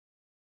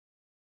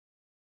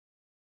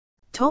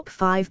Top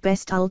 5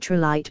 Best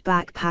Ultralight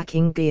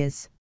Backpacking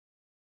Gears.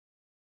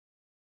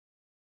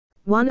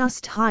 1.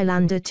 UST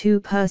Highlander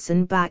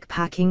 2-person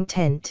backpacking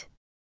tent.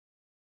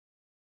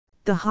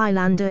 The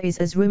Highlander is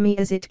as roomy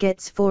as it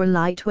gets for a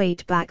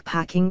lightweight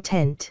backpacking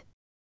tent.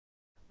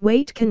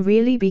 Weight can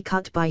really be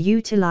cut by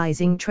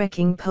utilizing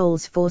trekking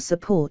poles for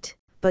support,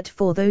 but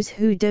for those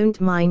who don't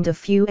mind a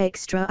few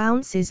extra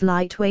ounces,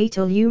 lightweight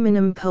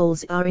aluminum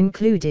poles are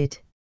included.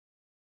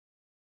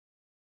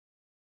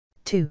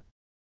 2.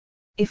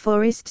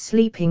 IFORREST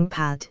Sleeping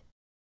Pad.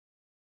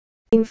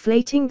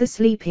 Inflating the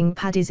sleeping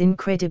pad is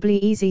incredibly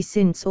easy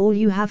since all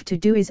you have to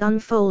do is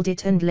unfold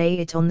it and lay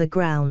it on the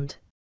ground.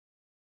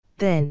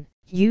 Then,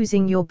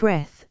 using your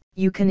breath,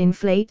 you can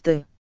inflate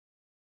the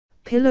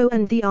pillow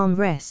and the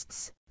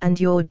armrests, and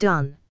you're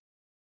done.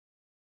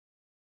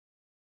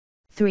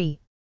 3.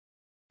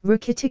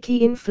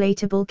 RikkiTikki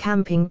Inflatable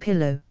Camping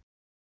Pillow.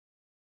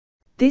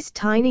 This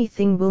tiny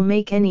thing will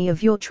make any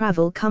of your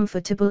travel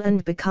comfortable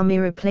and become an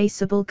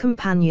irreplaceable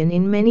companion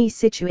in many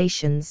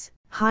situations: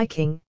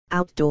 hiking,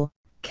 outdoor,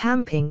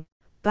 camping,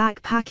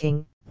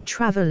 backpacking,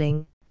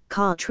 traveling,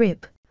 car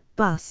trip,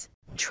 bus,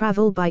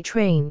 travel by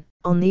train,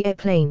 on the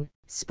airplane,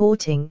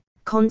 sporting,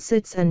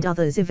 concerts and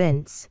others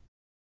events.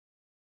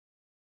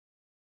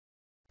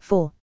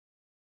 4.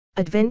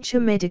 Adventure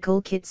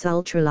Medical Kits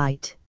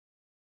Ultralight.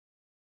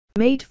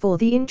 Made for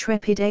the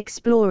intrepid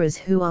explorers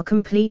who are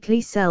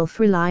completely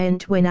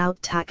self-reliant when out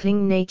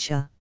tackling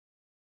nature.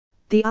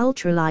 The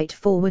Ultralight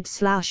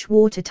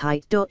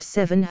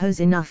 /watertight.7 has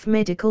enough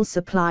medical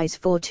supplies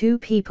for 2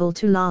 people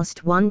to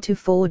last 1 to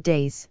 4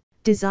 days,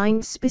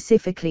 designed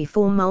specifically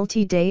for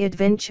multi-day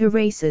adventure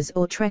racers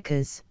or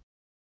trekkers.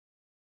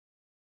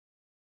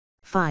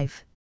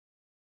 5.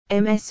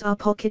 MSR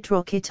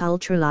PocketRocket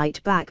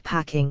Ultralight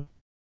Backpacking.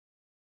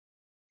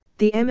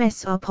 The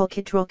MSR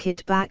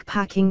PocketRocket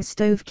backpacking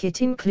stove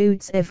kit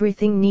includes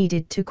everything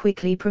needed to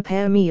quickly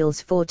prepare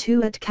meals for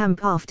 2 at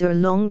camp after a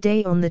long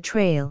day on the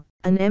trail: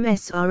 an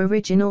MSR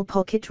original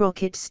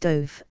PocketRocket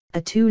stove,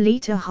 a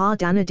 2-liter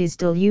hard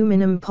anodized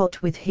aluminum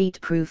pot with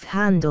heat-proof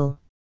handle.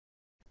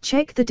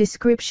 Check the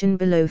description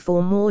below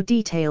for more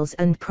details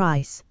and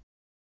price.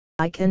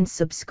 Like and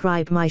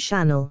subscribe my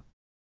channel.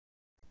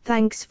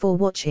 Thanks for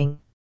watching.